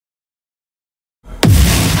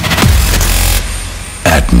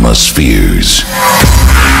Atmospheres.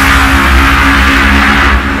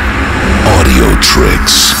 Audio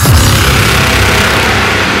tricks.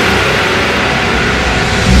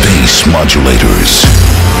 Bass modulators.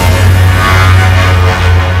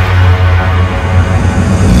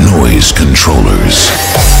 Noise controllers.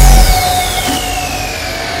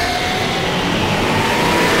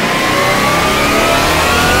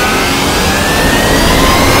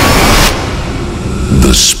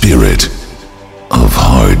 The spirit of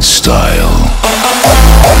hardstyle.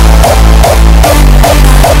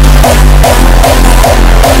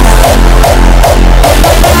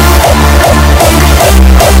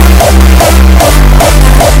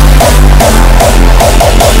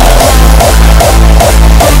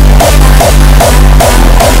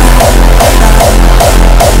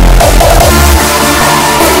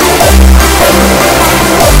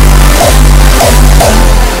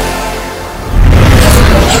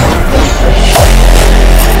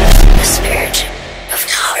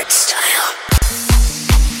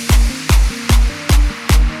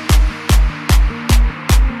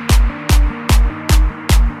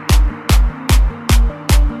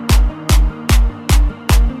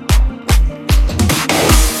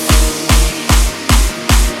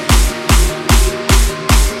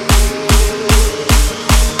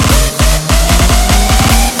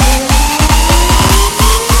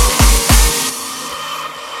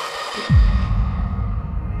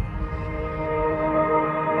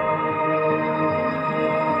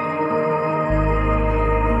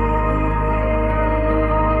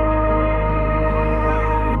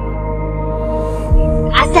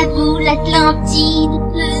 L'Atlantide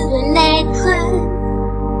peut renaître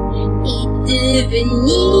et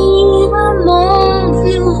devenir un monde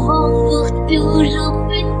nouveau pour toujours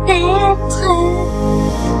peut-être.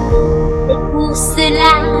 Et pour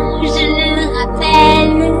cela, je le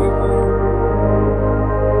rappelle,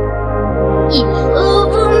 il faut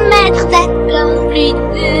vous mettre d'accord, plus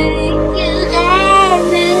de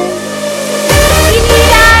querelles. Il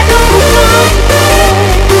y a donc pour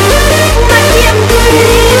m'affirmer.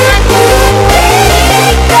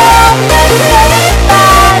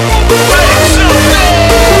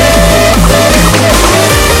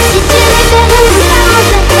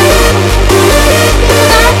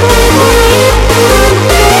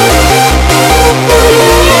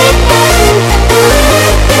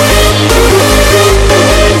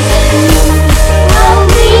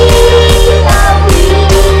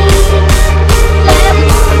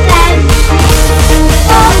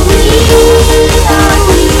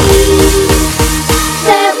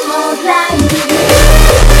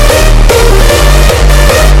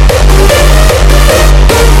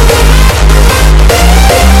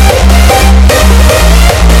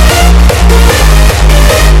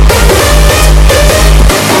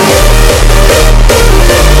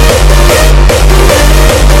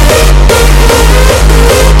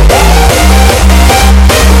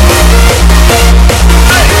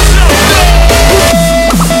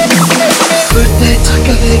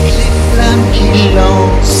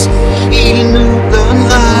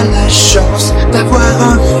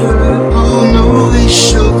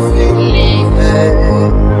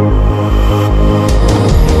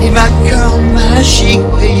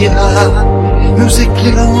 Nous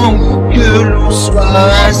éclairons où que l'on soit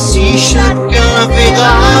assis, chacun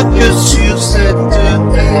verra que sur cette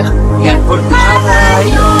terre, il y a pour le travail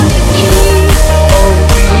en équipe.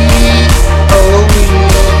 Oh oui,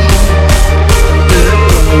 de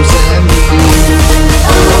bons amis.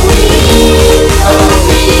 Oh oui,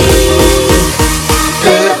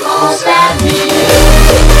 de bons amis.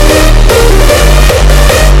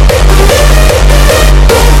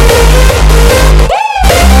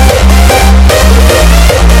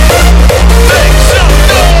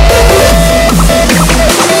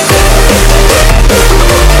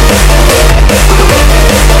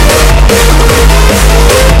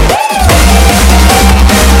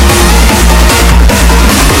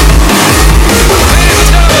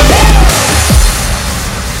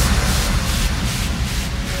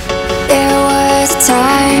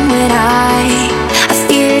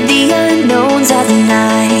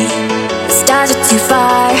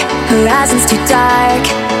 Horizons too dark,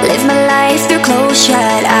 live my life through closed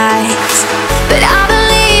shut eyes. But I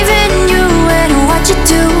believe in you and what you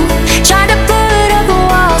do. Trying to put up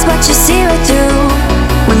walls, but you see right through.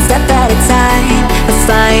 One step at a time, I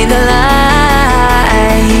find the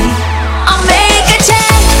light. I'll make a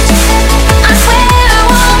change, I swear I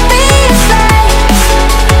won't be afraid.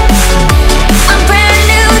 A brand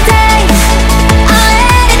new day, I'll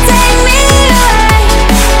let it take me away.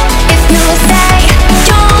 If you'll stay,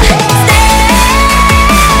 you'll stay.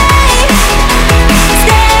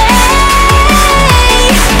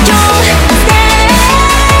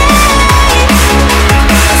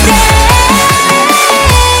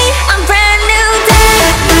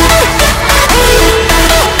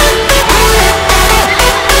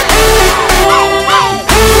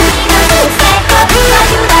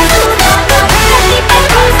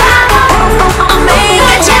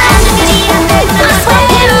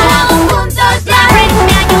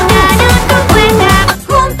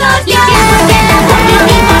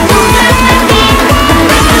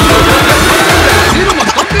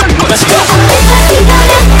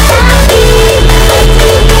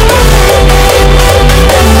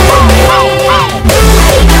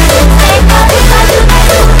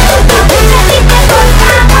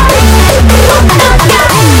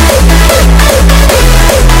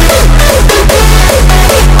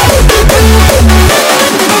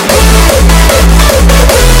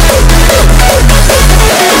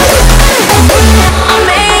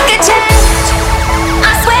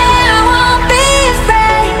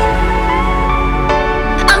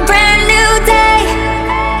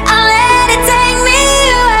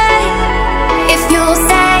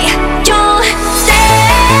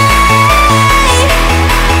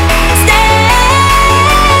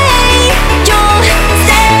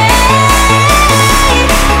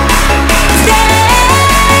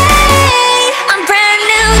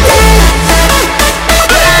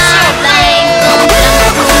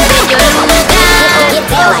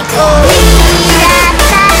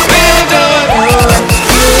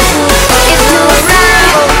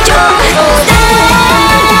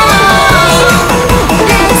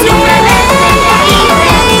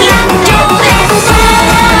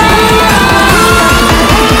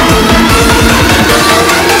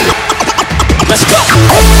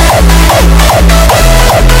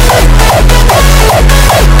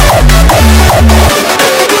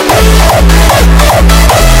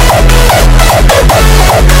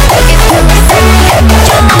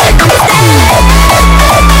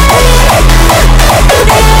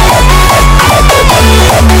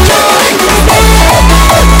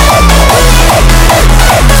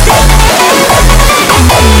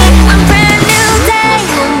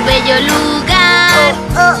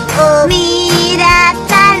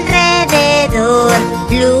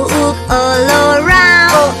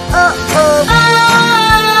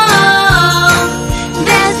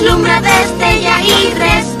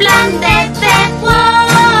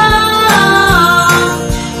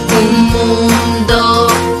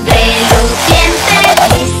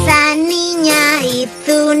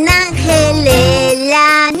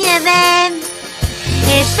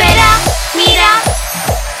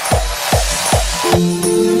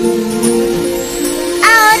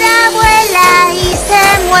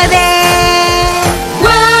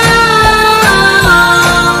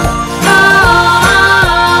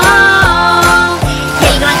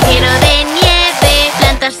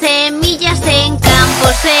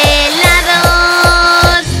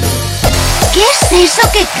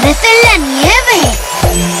 de la nieve.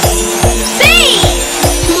 Sí,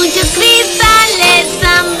 muchos cristales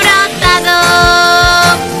han brotado.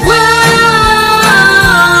 Wow,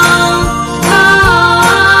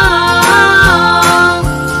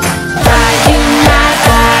 hay una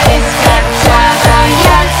raíz escarchada y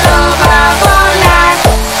alto va a volar.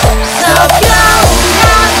 Sopla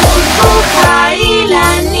una burbuja y la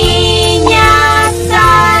niña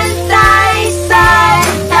salta y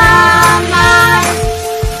salta más.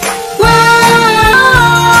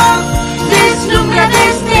 ¡Wow! Deslumbra,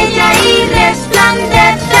 destella y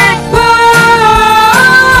resplandece. ¡Wow!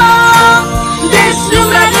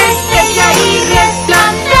 Deslumbra, destella y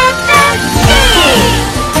resplandece.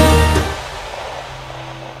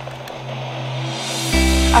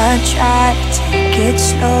 I tried to take it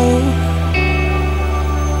slow,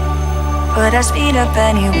 but I speed up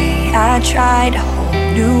anyway. I tried a whole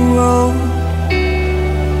new road,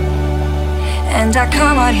 and I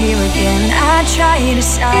come out here again. I try to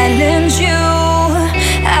silence you.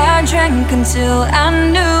 I drank until I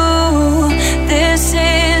knew this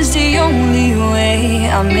is the only way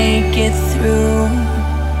I'll make it through.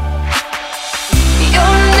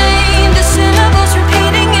 Your name, the syllables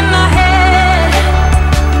repeating in my head.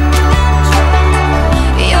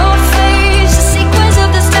 Your face, the sequence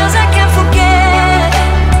of the stars I can't forget.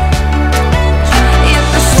 It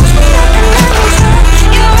pursues me like a mantra.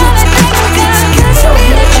 You're all I think of, could be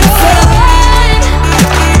that you're the one.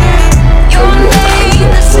 Your name,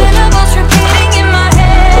 the syllables repeating in my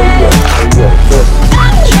head.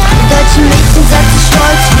 Deutsche Mädchen seid so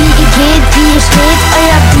stolz, wie ihr geht, wie ihr steht.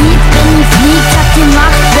 Euer Beat, wenn ihr fliegt, habt ihr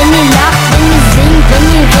Macht, wenn ihr lacht, wenn ihr singt, wenn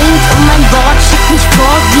ihr ringt. Und mein Wort schickt mich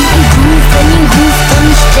fort, wie ihr ruft, wenn ihr ruft. Und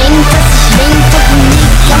ich denk, dass ich wink, doch ihr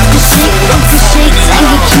nickt, ganz geschickt und geschickt,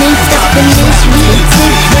 eingeknickt. Das bin ich, wie ihr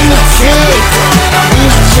tickt, wenn ihr tickt.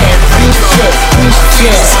 Nicht chill, nicht chill, nicht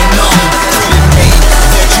chill.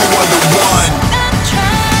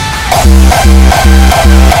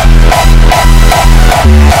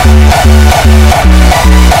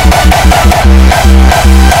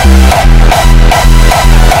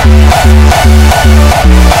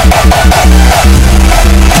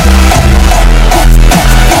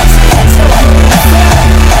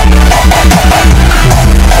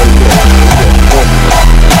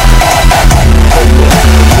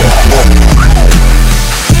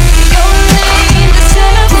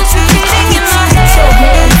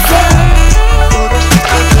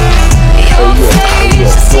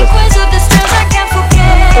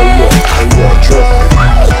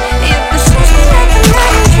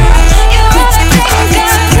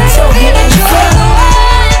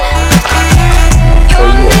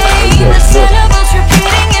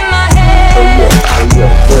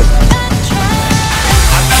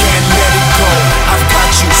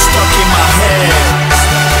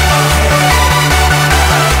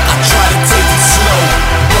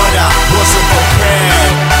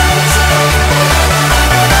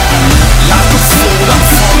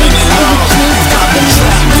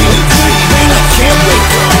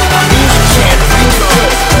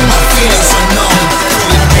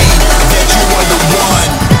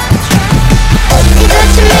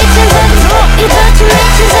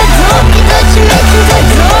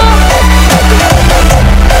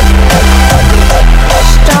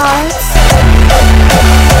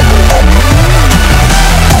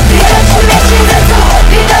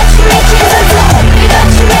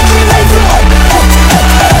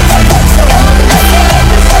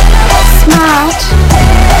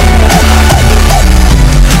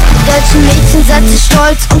 Seid so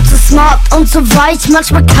stolz und so smart und so weich.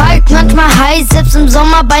 Manchmal kalt, manchmal heiß, selbst im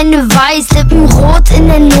Sommer Beine weiß. Lippen rot in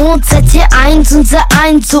der Not, seid ihr eins und sehr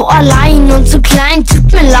eins. So allein und so klein, tut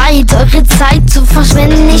mir leid, eure Zeit zu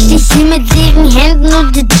verschwenden. Ich stehe hier mit leeren Händen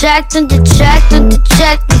und ihr checkt und ihr checkt und ihr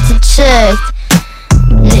checkt und ihr checkt.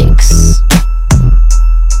 Nix.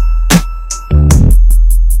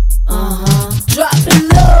 Drop it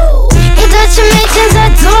low. Ihr deutsche Mädchen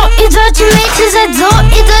seid so, ihr deutsche Mädchen seid so,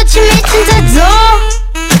 ihr deutsche Mädchen seid so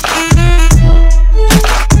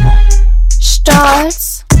stolz.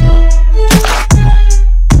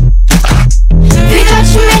 Wir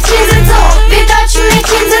deutschen Mädchen sind so, wir deutschen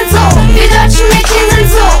Mädchen sind so, wir deutschen Mädchen sind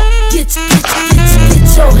so. Get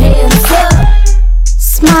your hands up.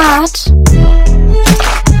 Smart.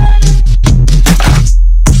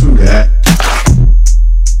 True that.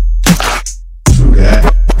 True that.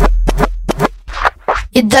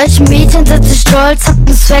 Ihr deutschen Mädchen seid so stolz, habt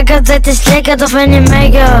einen Swagger, seid echt lecker, doch wenn ihr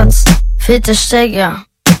meckert, fehlt der Stecker.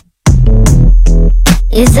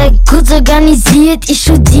 Ihr seid gut organisiert, ihr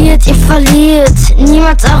studiert, ihr verliert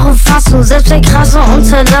niemals eure Fassung. Selbst bei krasser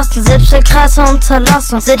Unterlassung, selbst bei krasser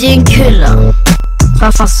Unterlassung seid ihr ein Killer.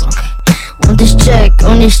 Verfassung. Und ich check,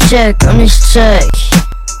 und ich check, und ich check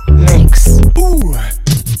nix. Ihr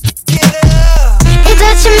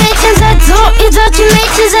deutsche Mädchen seid so, ihr deutsche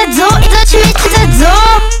Mädchen seid so, ihr deutsche Mädchen seid so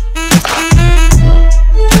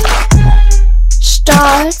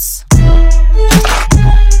stolz.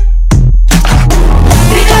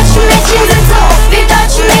 Wir deutschen Mädchen sind so, wir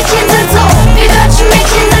deutschen Mädchen sind so, wir deutschen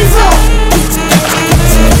Mädchen sind so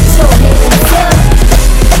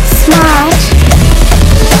smart.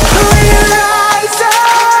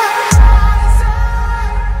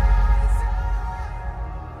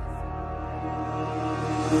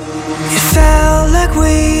 It felt like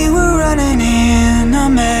we were running in a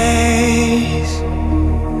maze.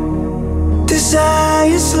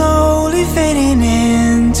 Desire slowly fading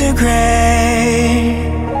into gray.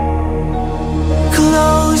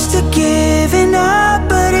 Close to giving up,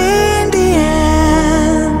 but in the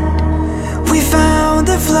end, we found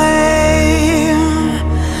the flame.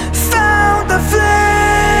 Found the flame.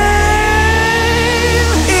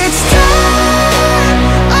 It's time,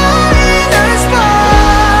 all in our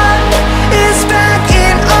spot. It's back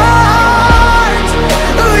in art.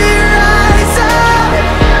 We rise up.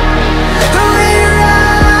 We rise.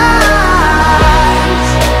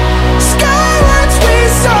 Sky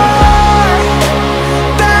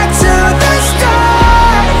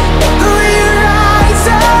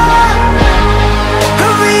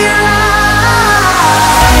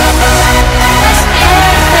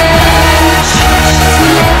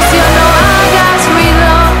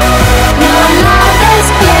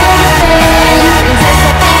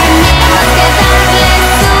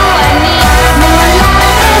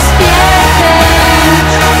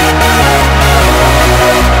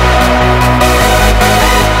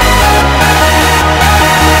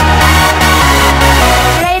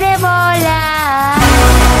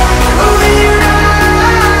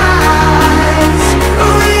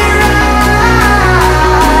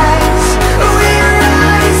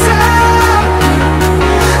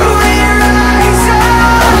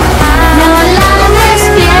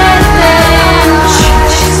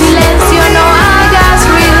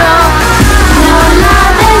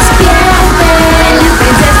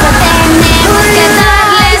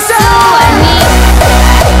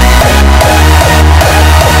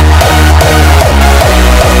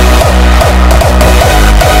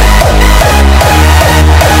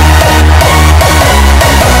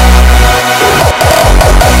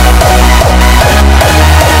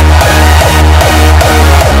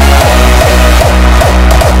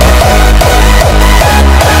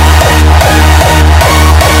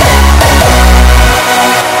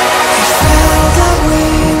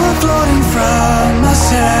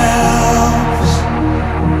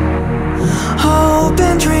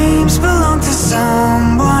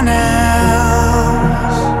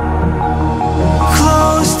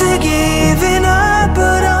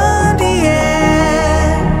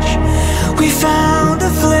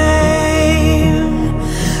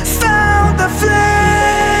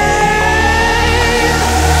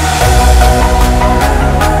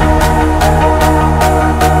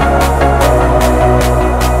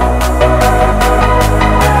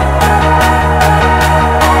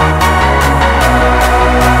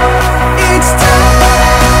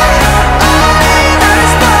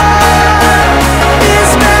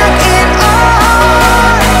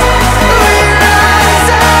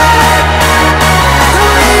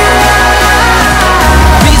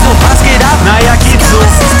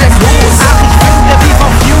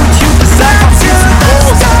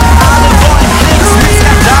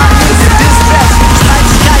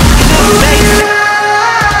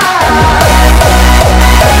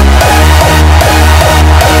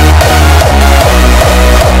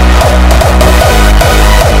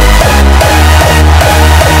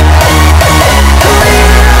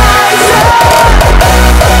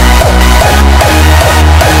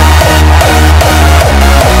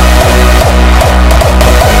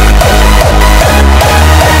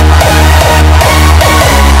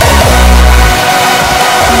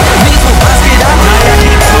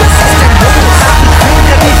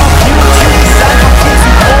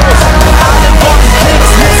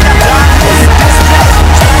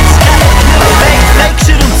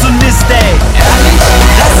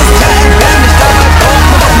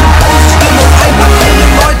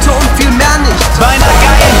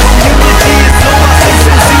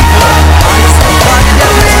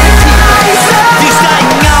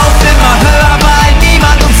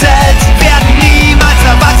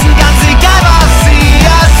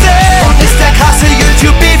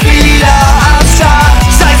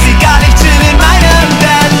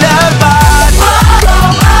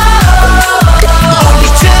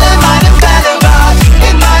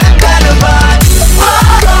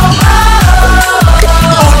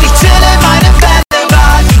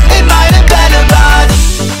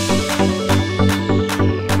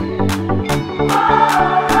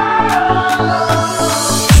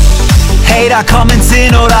Jeder Comments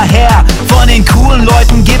hin oder her, von den coolen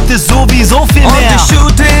Leuten gibt es sowieso viel mehr. Und ich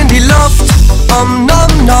shoote in die Luft, nom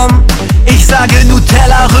nom. Ich sage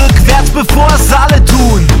Nutella rückwärts, bevor es alle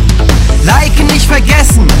tun. Liken nicht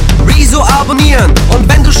vergessen, Rezo abonnieren. Und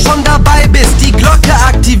wenn du schon dabei bist, die Glocke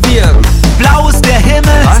aktivieren. Blau ist der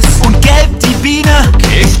Himmel Was? und gelb die Biene.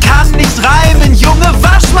 Ich kann nicht reimen, junge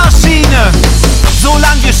Waschmaschine.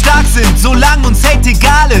 Solange wir stark sind, solange uns Hate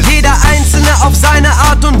egal ist. Jeder Einzelne auf seine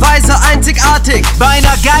Art und Weise einzigartig. Bei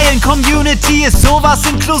einer geilen Community ist sowas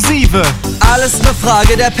inklusive. Alles eine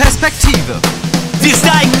Frage der Perspektive. Wir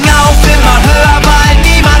steigen auf, immer höher, weil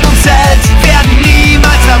niemand uns hält. Werden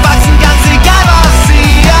niemals erwachsen, ganz egal was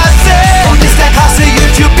sie erzählen. Und ist der krasse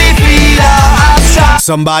YouTube-Beat wieder am Start.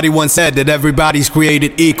 Somebody once said that everybody's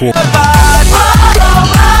created equal. Somebody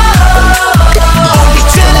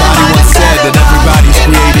once said that everybody's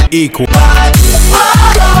created equal.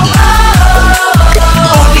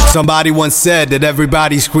 Somebody once said that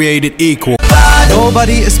everybody's created equal.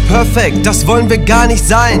 Nobody is perfect, das wollen wir gar nicht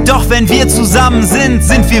sein. Doch wenn wir zusammen sind,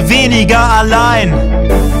 sind wir weniger allein.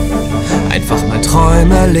 Einfach mal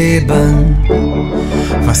Träume leben.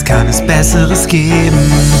 Was kann es Besseres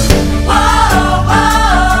geben?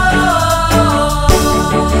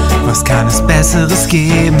 Was kann es Besseres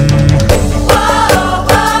geben?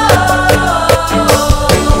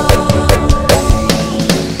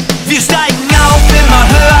 Wir steigen auf, immer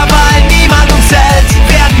höher, weil niemand uns hält.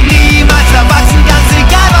 Werden niemals erwachsen, ganz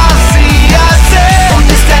egal was sie erzählen. Und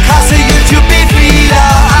ist der krasse YouTube-Beat wieder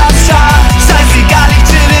am Start. Scheißegal, ich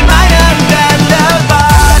chill in meinem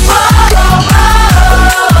Bällebad.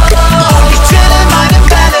 Und ich chill in meinem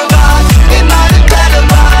Bällebad, in meinem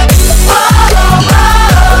Bällebad.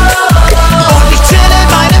 Und ich chill in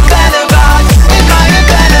meinem Bällebad, in meinem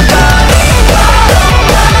Bällebad. Und ich chill in meinem Bällebad, in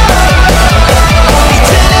meinem Bällebad. Und ich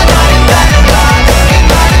chill in meinem Bällebad,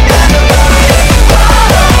 in meinem Bällebad.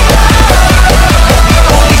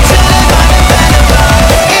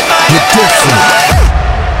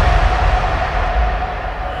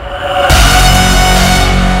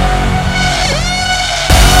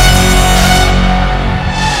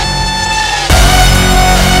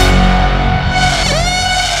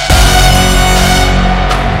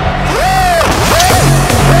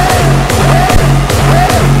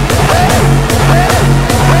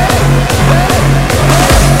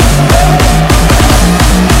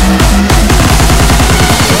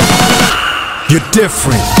 You're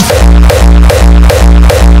different.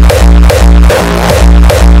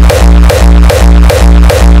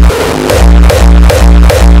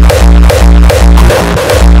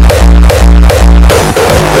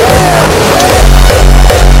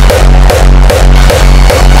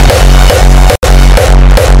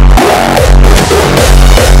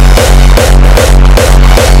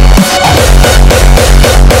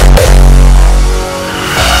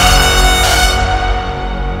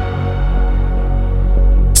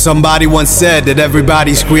 Somebody once said that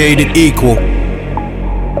everybody's created equal.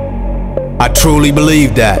 I truly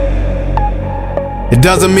believe that. It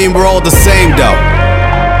doesn't mean we're all the same though.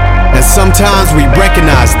 And sometimes we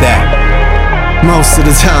recognize that. Most of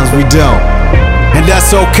the times we don't. And that's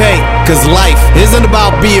okay, cause life isn't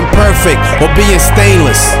about being perfect or being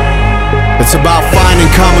stainless. It's about finding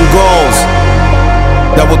common goals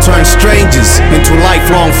that will turn strangers into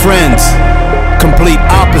lifelong friends, complete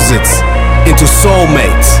opposites into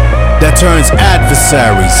soulmates, that turns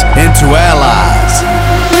adversaries into allies.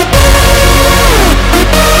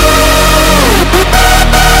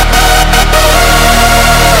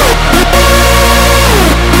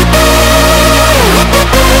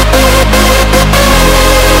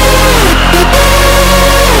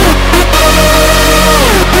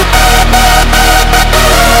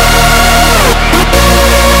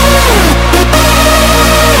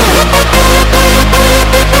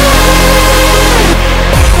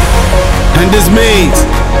 And this means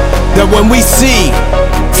that when we see,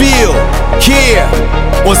 feel, hear,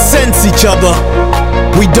 or sense each other,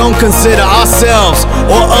 we don't consider ourselves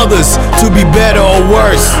or others to be better or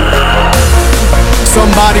worse.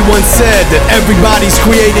 Somebody once said that everybody's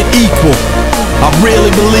created equal. I really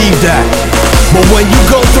believe that. But when you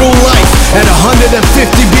go through life at 150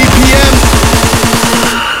 BPM,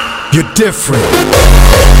 you're different.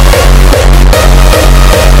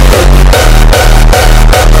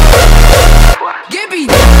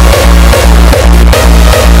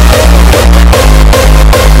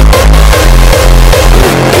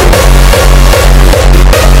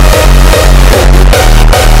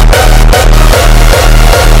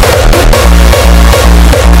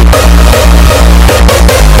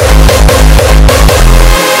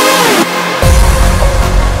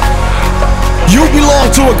 You belong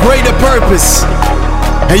belong to a greater purpose,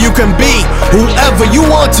 and you can be whoever you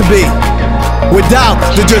want to be without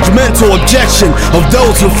the judgmental objection of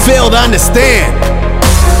those who fail to understand.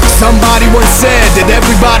 Somebody once said that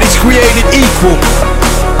everybody's created equal.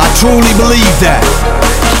 I truly believe that.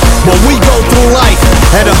 But we go through life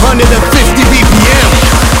at 150 BPM.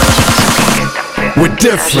 We're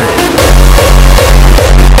different.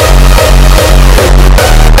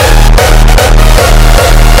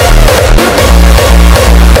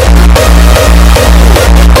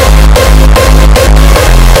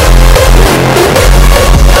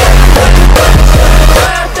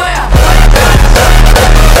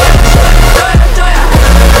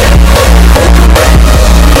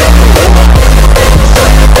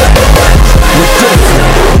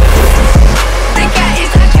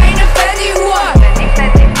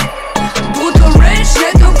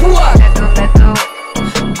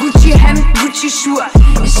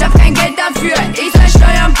 Ich hab kein Geld dafür, ich zahl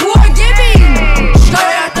Steuern pur, gib ihm!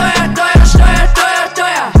 Steuer, teuer, teuer, Steuer, teuer,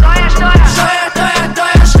 teuer. Steuer, teuer,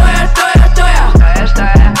 teuer, Steuer, teuer,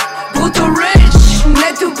 teuer. Brutto rich,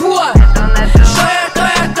 netto pur. Steuer,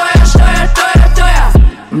 teuer, teuer, Steuer, teuer, teuer.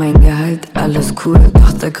 Mein Gehalt, alles cool,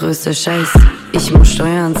 doch der größte Scheiß. Ich muss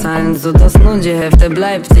Steuern zahlen, sodass nur die Hälfte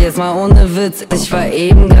bleibt. Jetzt mal ohne Witz, ich war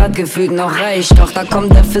eben grad gefühlt noch reich. Doch da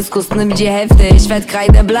kommt der Fiskus, nimmt die Hälfte, ich werd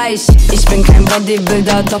kreidebleich. Ich bin kein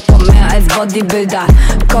Bodybuilder, doch komm mehr als Bodybuilder.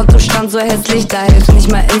 Kontostand so hässlich, da hilft nicht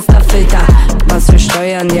mal Insta-Filter. Was für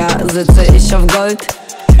Steuern, ja, sitze ich auf Gold.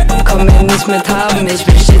 Komm mir nicht mit haben, ich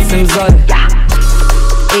bin stets im Soll.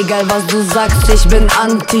 Egal was du sagst, ich bin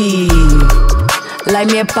Anti. Leih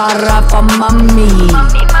mir Para von Mami.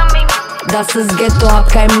 Das ist Ghetto, hab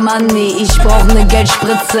kein Money. Ich brauch ne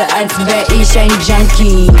Geldspritze, als wär ich ein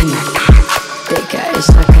Junkie. Digga, ich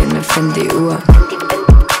trag keine Fendi-Uhr.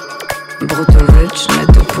 Brutto rich,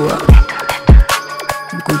 netto pur.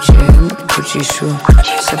 Gucci Hemd, Gucci Schuhe.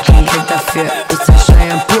 Ich hab kein Geld dafür, ich zahl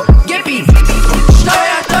Steuern pur. Gib ihm!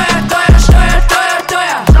 Steuer, teuer, teuer, Steuer, teuer,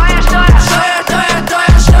 teuer. Steuer, teuer,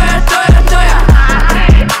 teuer, Steuer, teuer, teuer.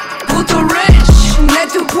 Brutto rich,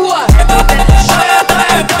 netto pur. Steuer,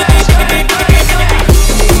 teuer, teuer.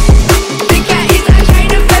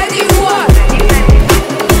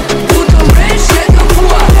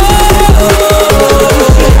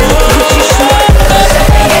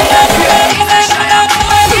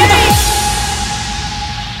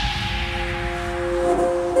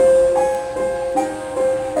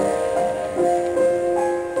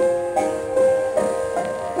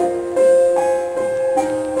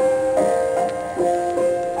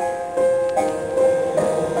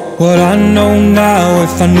 What I know now,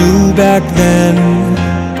 if I knew back then,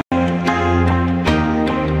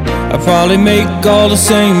 I'd probably make all the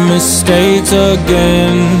same mistakes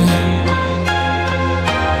again.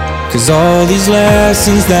 'Cause all these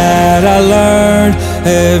lessons that I learned,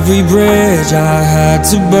 every bridge I had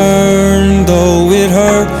to burn, though it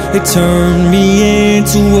hurt, it turned me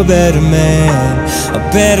into a better man, a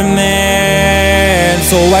better man.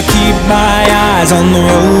 So I keep my eyes on the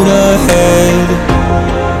road ahead,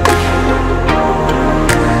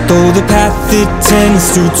 though the path it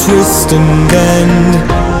tends to twist and bend.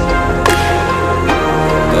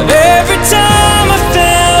 But every time I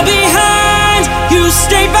fell behind, you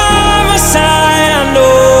stayed by my side. I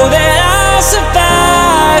know that I'll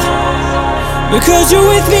survive, because you're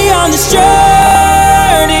with me on this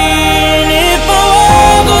journey. And if my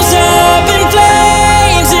world goes up in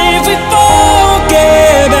flames, if we fall,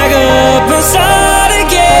 get back up and start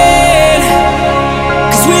again,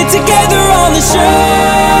 'cause we're together on this journey.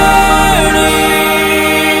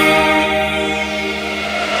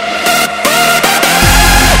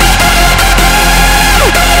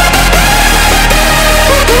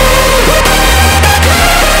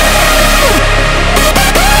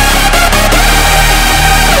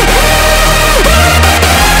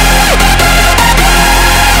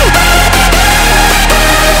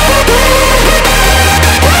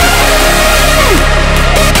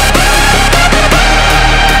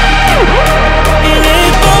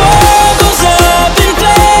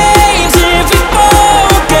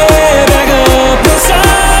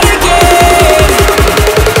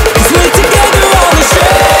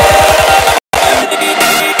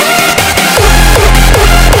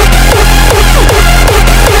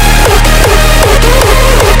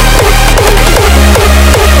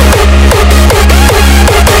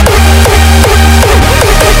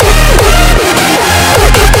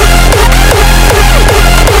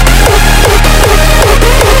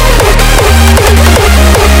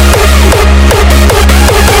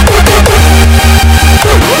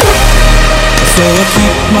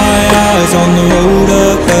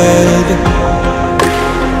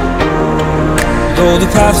 Though the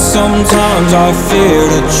path sometimes I fear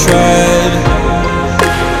to tread.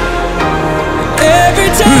 Every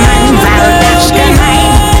time I fell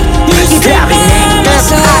behind, you step by my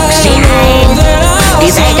side.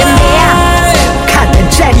 Die Welt im Meer kann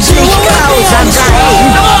entsetzlich grausam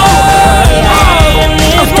sein.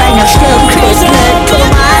 Auf deiner Stirn klebt eine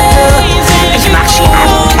Tomate. Ich mach sie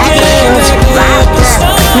ab, adios, warte.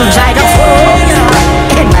 Nun sei doch froh,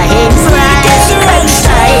 immerhin freies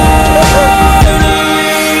Köpfstein.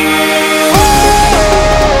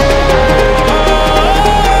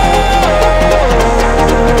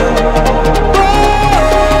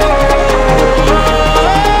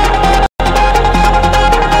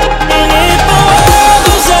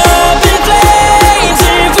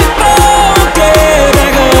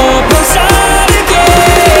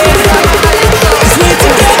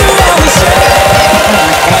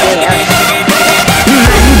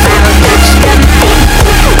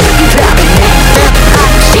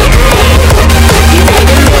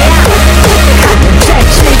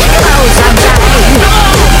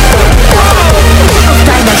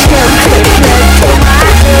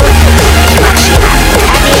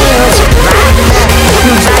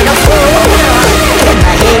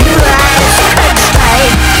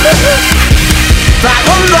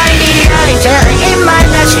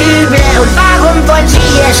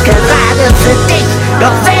 Gerade für dich,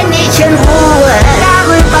 doch wenn ich in Ruhe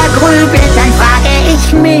darüber grüble, dann frage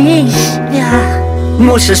ich mich, ja,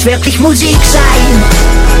 muss es wirklich Musik sein?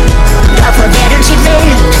 Davon werden sie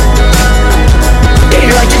wild, die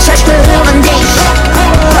Leute zerstören dich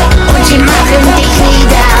und sie machen dich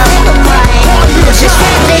nieder. Muss es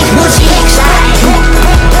wirklich Musik sein?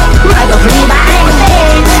 Mal doch lieber ein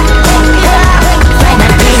Bild, weil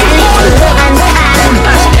man wieder nicht hören kann,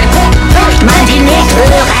 man sie nicht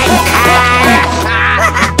hören kann.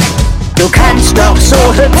 Du kannst doch so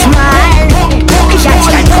hübsch malen, ich als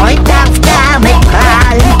dein Freund darf damit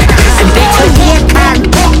prahlen. Ein Bild von dir kann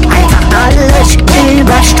einfach alles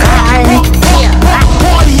überstrahlen.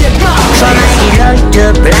 Schon die Leute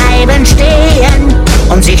bleiben stehen,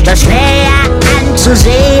 um sich das näher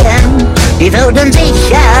anzusehen. Die würden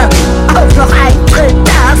sicher auch noch Eintritt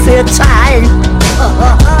dafür zahlen.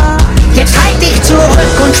 Jetzt halt dich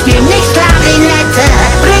zurück und spiel nicht Klarinette.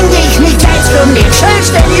 Bring dich nicht selbst um den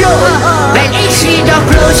schönsten Lohn. Wenn ich sie doch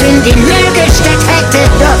bloß in den Müll gesteckt hätte,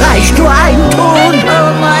 da reicht nur ein Ton.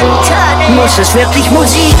 Muss es wirklich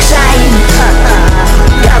Musik sein?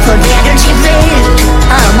 Davon werden sie wild.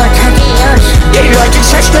 Die Leute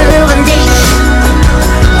zerstören dich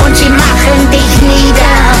und sie machen dich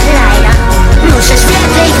nieder. Muss es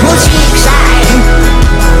wirklich Musik sein?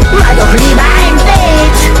 Mal doch lieber ein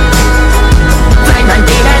Bild, weil man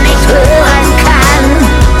Bilder nicht hören kann.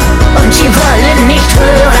 Und sie wollen nicht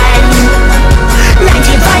hören. Nein,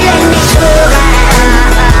 sie wollen nicht hören.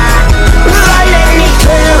 Wollen nicht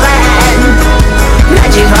hören.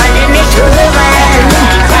 Nein, sie wollen nicht hören.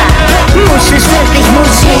 Muss es wirklich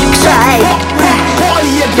Musik sein?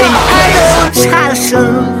 Wenn alle uns hassen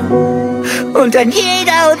und dann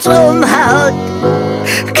jeder uns umhaut,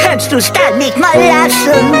 kannst du's dann nicht mal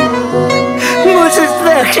lassen? Muss es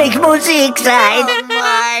wirklich Musik sein?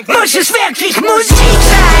 Muss es wirklich Musik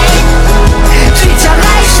sein? Sie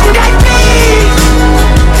zerreißen dein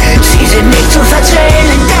Bild. Sie sind nicht zu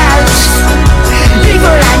verzählen, das liegt wohl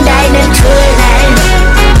an deinen Tönen.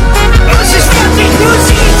 Muss es wirklich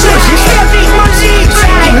Musik sein? Muss es wirklich Musik sein?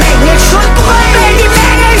 Die Menge schon brüllt. Die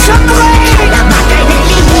Menge schon brüllt. Keiner mag deine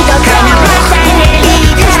Lieder, keiner mag deine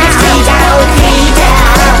Lieder. Es gibt wieder und wieder.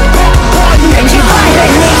 Denn sie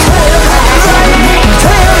wollen nicht hören. Wollen nicht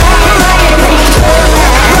hören. Wollen nicht hören.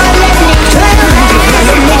 Wollen nicht hören.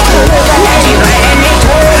 Wollen nicht hören. Sie wollen nicht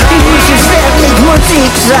hören. Muss es wirklich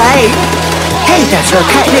Musik sein? Hey, das soll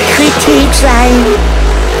keine Kritik sein.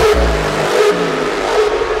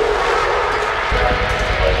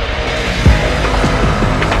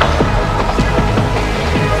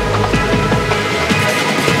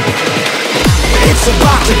 It's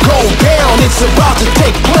about to go down, it's about to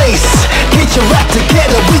take place. Get your rap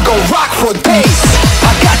together, we gon' rock for days.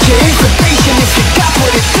 I got your information if you got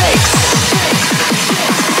what it takes.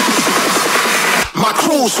 My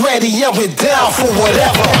crew's ready and we're down for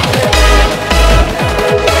whatever.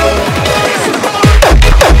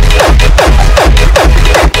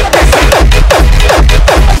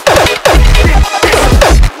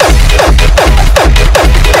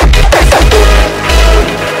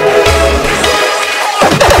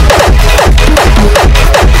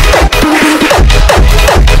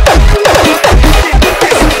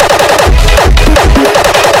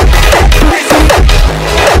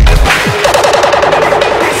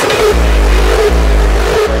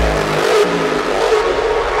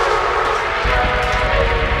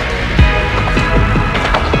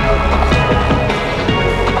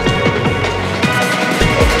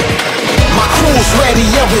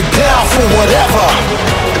 for whatever.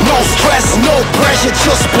 No stress, no pressure,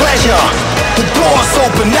 just pleasure. The door's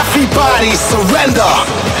open, everybody surrender.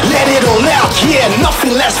 Let it all out, yeah,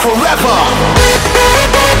 nothing lasts forever.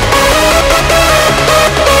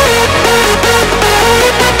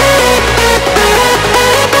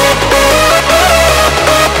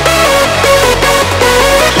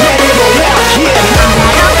 Let it all out, yeah.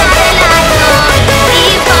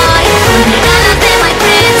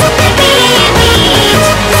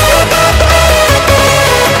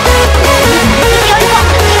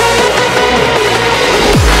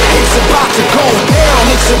 It's about to go down,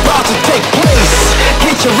 it's about to take place.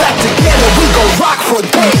 Get your rap together, we gon' rock for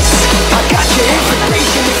days. I got your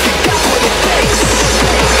invitation if you got what it takes.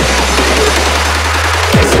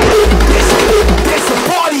 There's a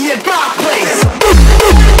party at my place.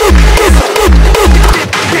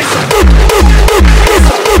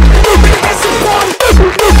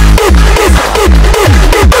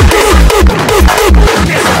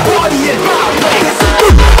 There's a party at my place.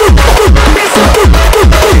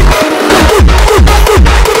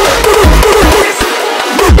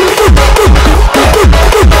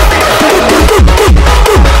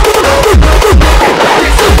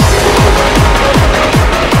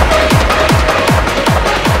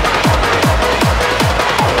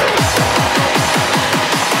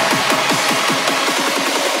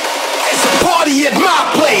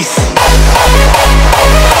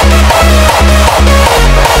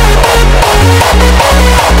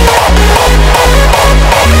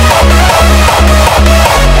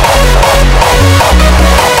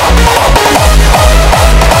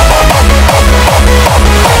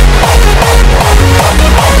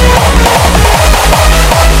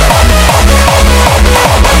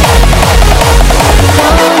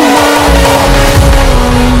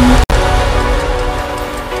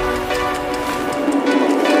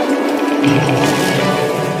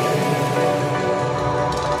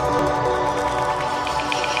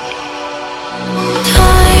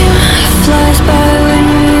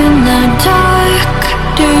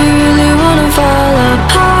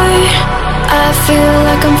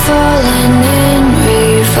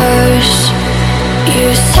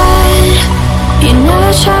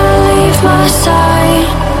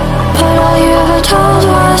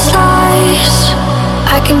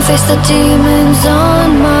 Face the demons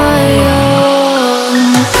on my own.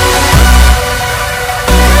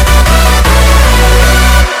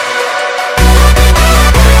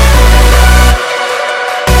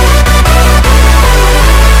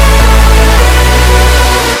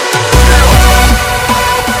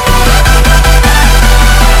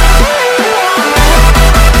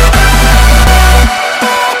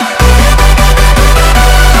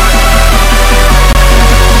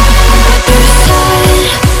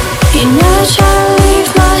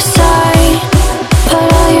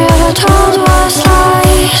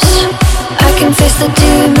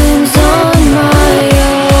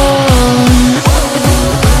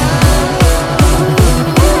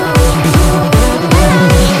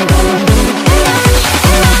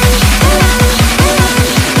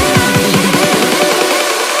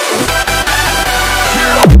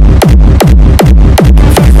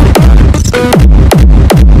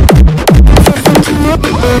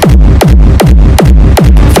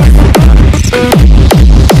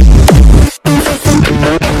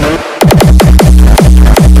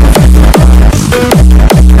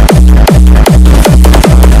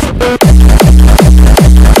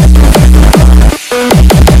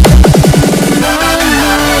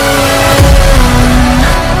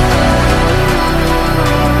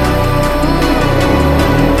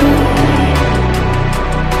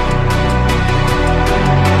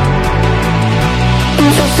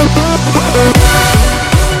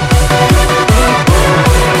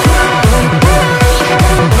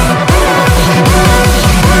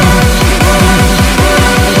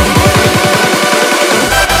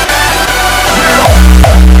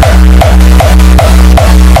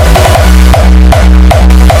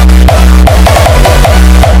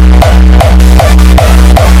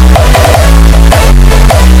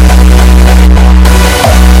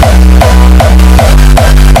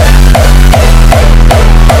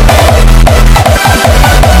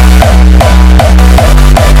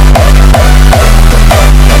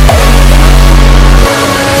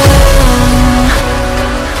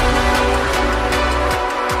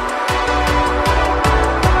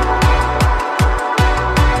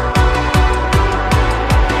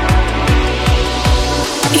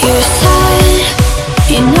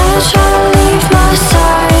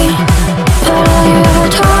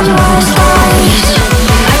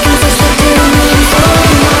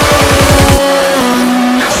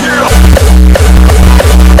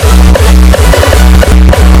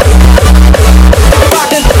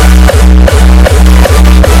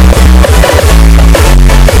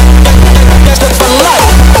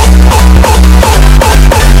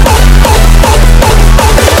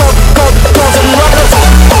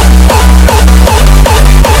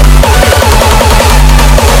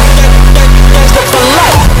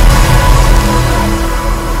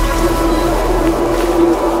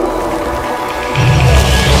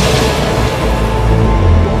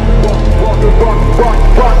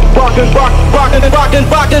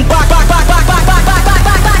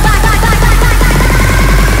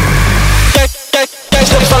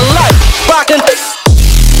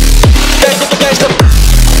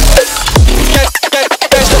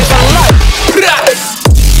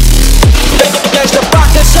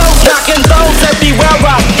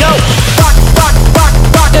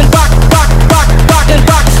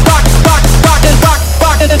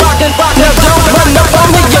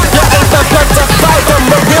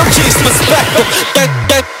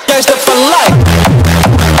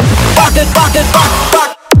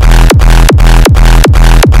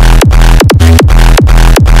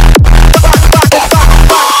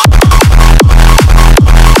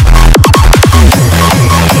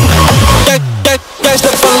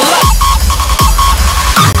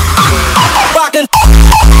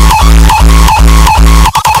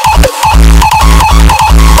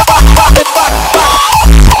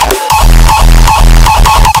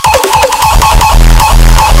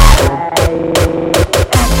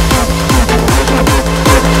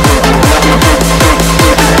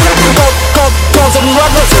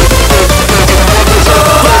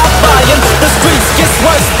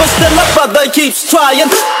 Keeps trying.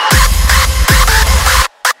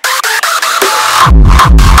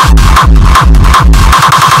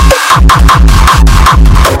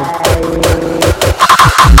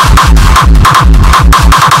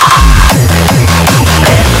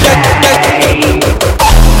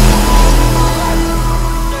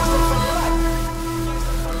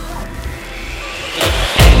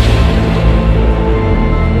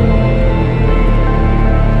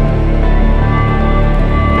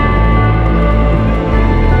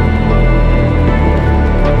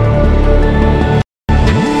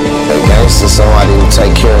 Somebody who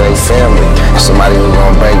take care of their family. Somebody who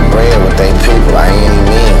gonna break bread with their people by any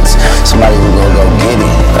means. Somebody who gonna go get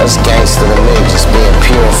it. That's gangster to me, just being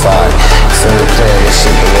purified. Feel the playing this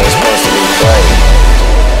shit the way it's supposed to be played.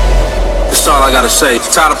 That's all I gotta say.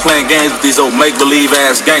 Tired of playing games with these old make-believe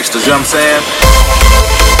ass gangsters, you know what I'm saying?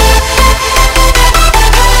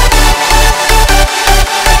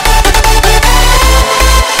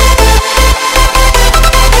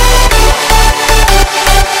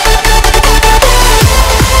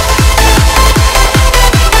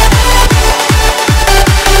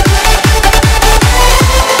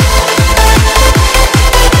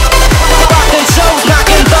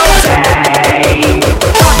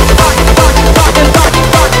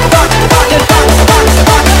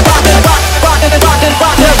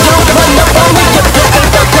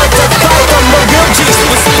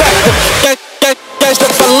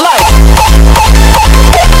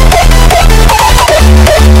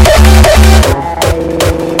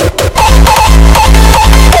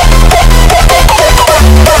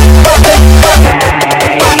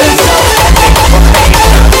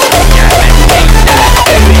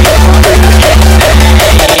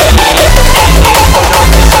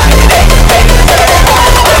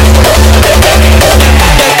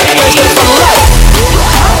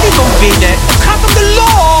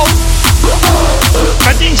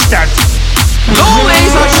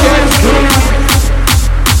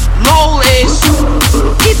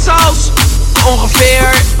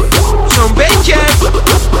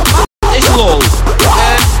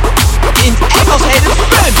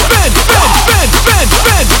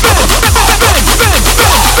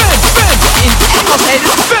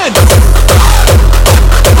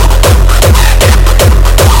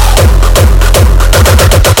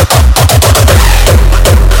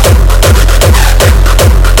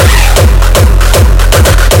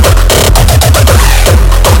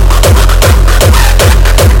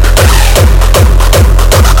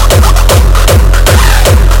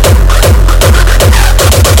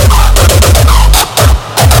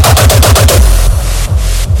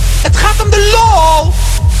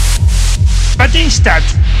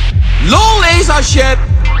 LOL is als je...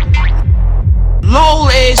 LOL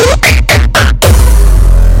is...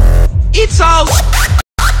 iets als...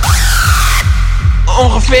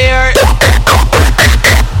 ongeveer...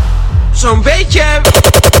 zo'n beetje...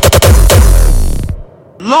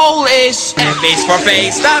 LOL is... En wees voor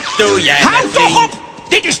feest, dat doe jij Houd met toch op!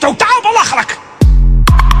 Dit is totaal belachelijk!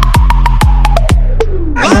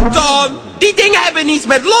 Wat dan? Die dingen hebben niets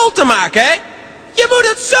met LOL te maken, hè? Je moet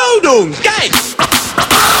het zo doen, kijk!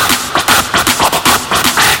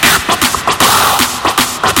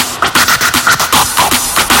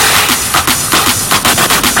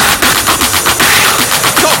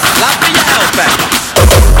 Kom, laat me je helpen!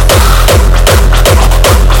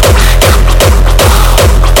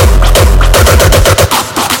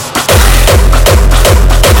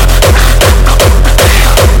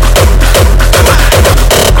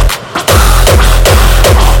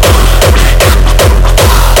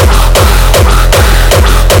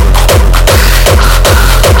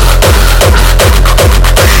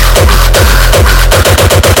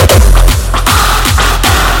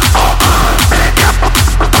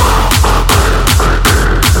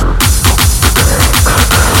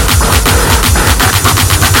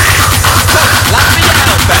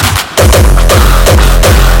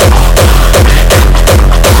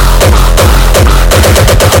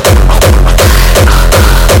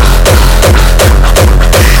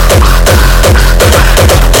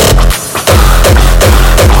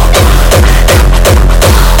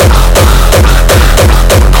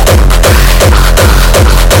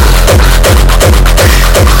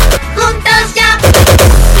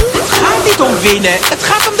 beginnen. Het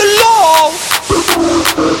gaat om de lol.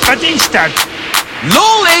 Wat is dat?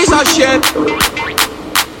 Lol is als je...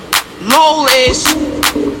 Lol is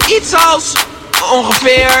iets als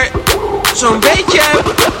ongeveer zo'n beetje...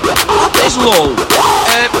 Wat is lol?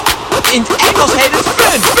 In het Engels heet het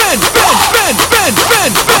fun.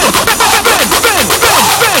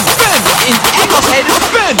 In het Engels heet het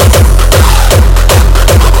fun.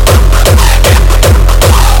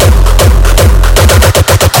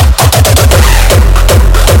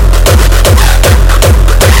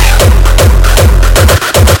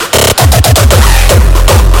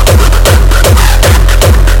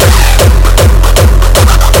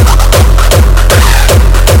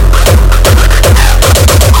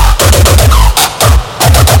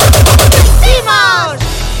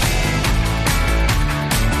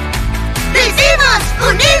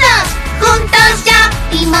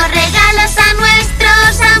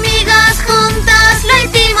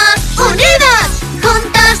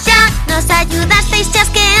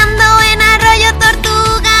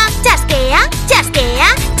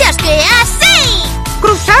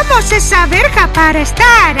 Esa verja para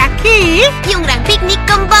estar aquí y un gran picnic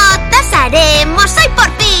con botas, arena